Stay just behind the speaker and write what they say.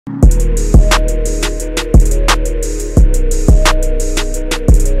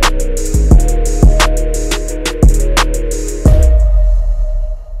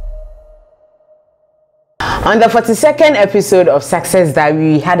On the 42nd episode of Success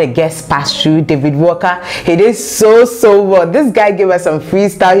Diary, we had a guest pass through, David Walker. He did so well. This guy gave us some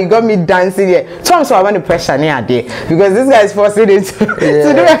freestyle. He got me dancing here. Tom, so I want to pressure near there because this guy is forcing it to do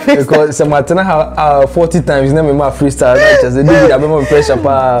a freestyle. Because some Martina 40 times never my freestyle. David, I'm not pressure.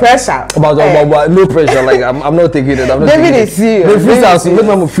 Pressure. But no pressure. Like I'm not taking it. David is serious. The freestyle, so make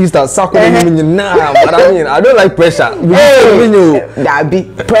my freestyle. Sarkodie, nah. But I mean, I don't like pressure. That be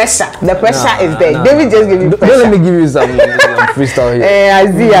pressure. The pressure is there. David just gave you pressure. Don't let me give you some freestyle here.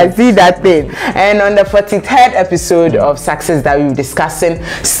 I see that thing. And on the 43rd episode of Success that we were discussing,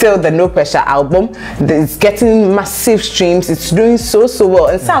 still the No Pressure album. It's getting massive streams. It's doing so well.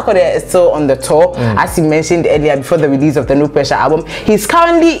 And Sarkodie is still on the tour, as he mentioned earlier before the release of the No Pressure album. He's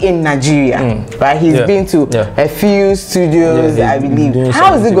currently in Nigeria, right? He's been to a few studios, I believe.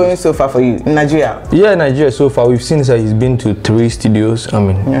 How is it going so far for you in Nigeria? Yeah, Nigeria so far we've seen that he's been to 3 studios. I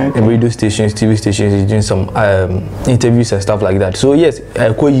mean, radio stations, TV stations. He's doing some interviews and stuff like that. So yes,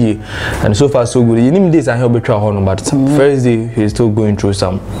 and so far so good. You need days I help try on, but first day he's still going through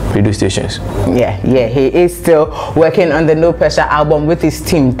some radio stations. Yeah, he is still working on the No Pressure album with his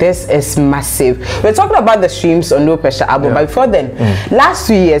team. This is massive. We're talking about the streams on No Pressure album, but before then, last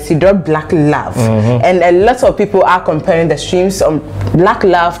 2 years he dropped Black Love, and a lot of people are comparing the streams on Black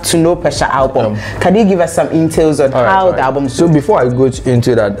Love to No Pressure album. Can you give us some details on how the album? So before I go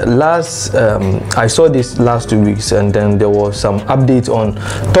into that, I saw this last 2 weeks, and then there was some updates on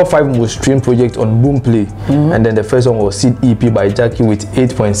top 5 most streamed projects on Boomplay, and then the first one was Seed EP by Jackie with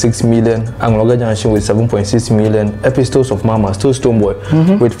 8.6 million, Angloga Junction with 7.6 million, Epistles of Mama, still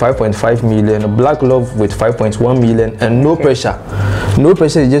Stonebwoy with 5.5 million, Black Love with 5.1 million, and No Pressure. No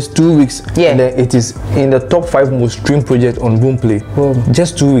Pressure is just 2 weeks, and then it is in the top 5 most streamed projects on Boomplay.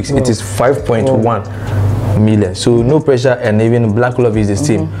 Just 2 weeks, it is 5.1 million. So No Pressure and even Black Love is the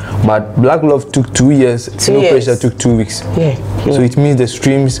same, but Black Love took 2 years, No Pressure took 2 weeks. So it means the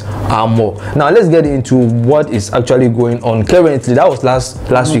streams are more. Now let's get into what is actually going on currently. That was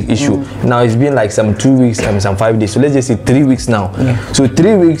last week issue. Now it's been like some 2 weeks and some 5 days, so let's just say 3 weeks now. So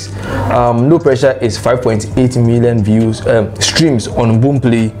 3 weeks, No Pressure is 5.8 million views, streams on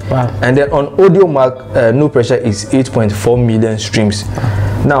Boomplay, and then on Audiomack, No Pressure is 8.4 million streams.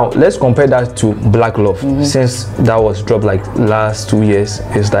 Now let's compare that to Black Love, since that was dropped like last 2 years.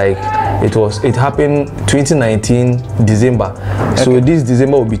 It's like it happened 2019 December, so this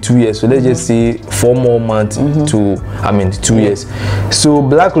December will be 2 years. So let's just say 4 more months to 2 years. So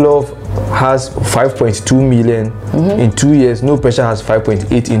Black Love has 5.2 million in 2 years. No Pressure has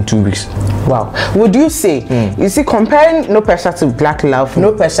 5.8 in 2 weeks. Wow. Would you say, you see, comparing No Pressure to Black Love,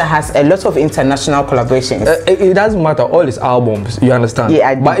 No Pressure has a lot of international collaborations. It doesn't matter, all his albums, you understand? Yeah,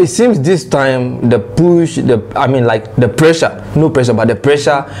 I do. But it seems this time the push, the pressure, No Pressure, but the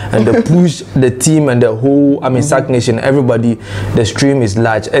pressure and the push, the team and the whole, Sark Nation, everybody, the stream is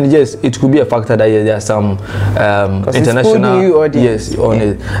large. And yes, it could be a factor that there are some international audience on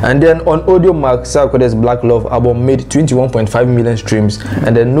it. And then on Audiomack, Sarkodie's Black Love album made 21.5 million streams,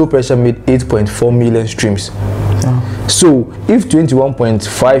 and then No Pressure made 8.4 million streams. So if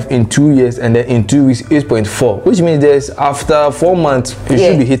 21.5 in 2 years and then in 2 weeks 8.4, which means there's after 4 months you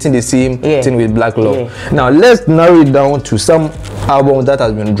should be hitting the same thing with Black Love. Now let's narrow it down to some albums that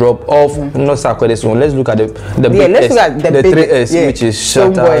has been dropped off, not Sarkodie. So let's look at the big S, the 3S, which is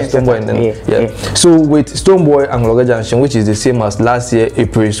Shatta, Stonebwoy, and then So with Stonebwoy and Angloga Junction, which is the same as last year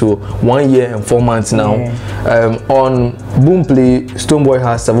April, so 1 year and 4 months now. On Boomplay, Stonebwoy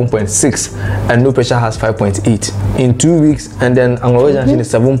has 7.6 and No Pressure has 5.8 in 2 weeks, and then Angloga Junction is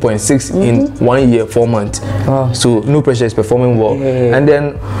 7.6 in 1 year 4 months. So No Pressure is performing well. And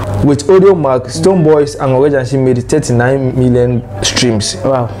then with Audiomack, Stonebwoy's Angloga Junction made 39 million streams.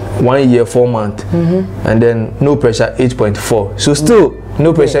 1 year 4 months, and then No Pressure 8.4. So still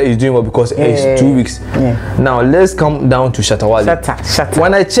No Pressure is doing well because it's 2 weeks. Now let's come down to Shatta Wale. Shatta.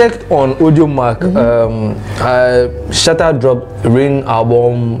 When I checked on Audiomack, Shatta dropped Rain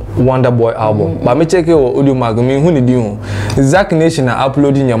album, Wonder Boy album. But me check on Audiomack, who did you? Sark Nation are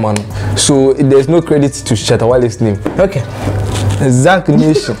uploading your man, so there's no credit to Shatta Wale's name. Sark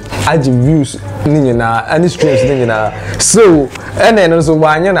Nation add views any streams so and then also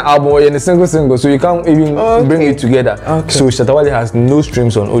one album in a single so you can't even bring it together. So Shatta Wale has no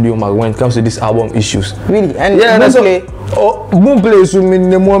streams on Audiomack when it comes to this album issues. Really? And Boomplay? Boomplay so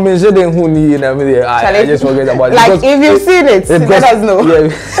many more mention than who need I just forget about it. Like if you've seen it, let us know.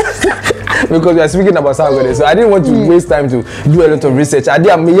 because we are speaking about Sarkodie, so I didn't want to waste time to do a lot of research. I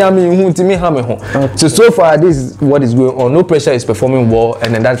did so far this is what is going on. No Pressure is performing well,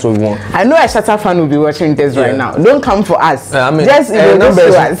 and then that's what we want. I know a Shatta fan will be watching this right now. Don't come for us. I mean, just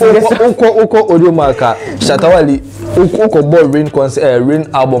numbers. Audio marker Shatta Wale. Boy Rain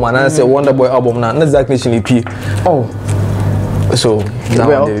album and I say Wonder Boy album now. Not exactly EP. Oh. So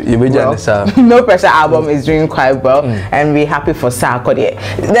well, No Pressure album is doing quite well, and we're happy for Sarkodie.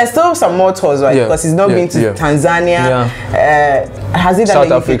 There's still some more tours, right? Because he's not been to Tanzania. Has he done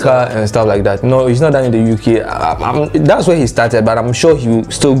South Africa and stuff like that? No, he's not done in the UK. That's where he started, but I'm sure he will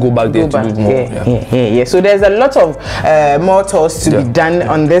still go back there to do more. Yeah. So there's a lot of more tours to be done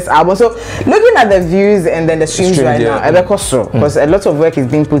on this album. So looking at the views and then the streams right now, Ebekoso, because a lot of work is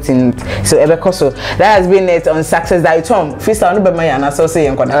being put in. So Ebekoso, that has been it on Success. That Tom freestyle.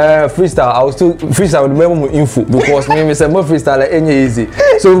 Freestyle. I was still freestyle. Remember my info because me say more freestyle like any easy.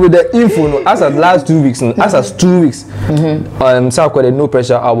 So with the info, as at last 2 weeks, Sarkodie No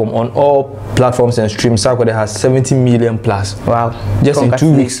Pressure album on all platforms and streams. Sarkodie has 70 million plus. Wow! Just in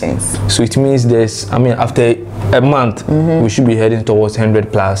 2 weeks. So it means there's, after a month, we should be heading towards 100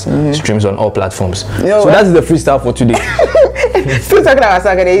 plus streams on all platforms. So that's the freestyle for today. Still talking about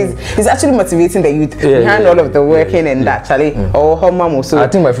Sarkodie, he's actually motivating the youth behind all of the working and that, Charlie. I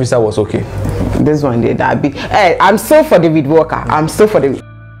think my freestyle was okay. This one did that. I'm still for David Walker. I'm still for the.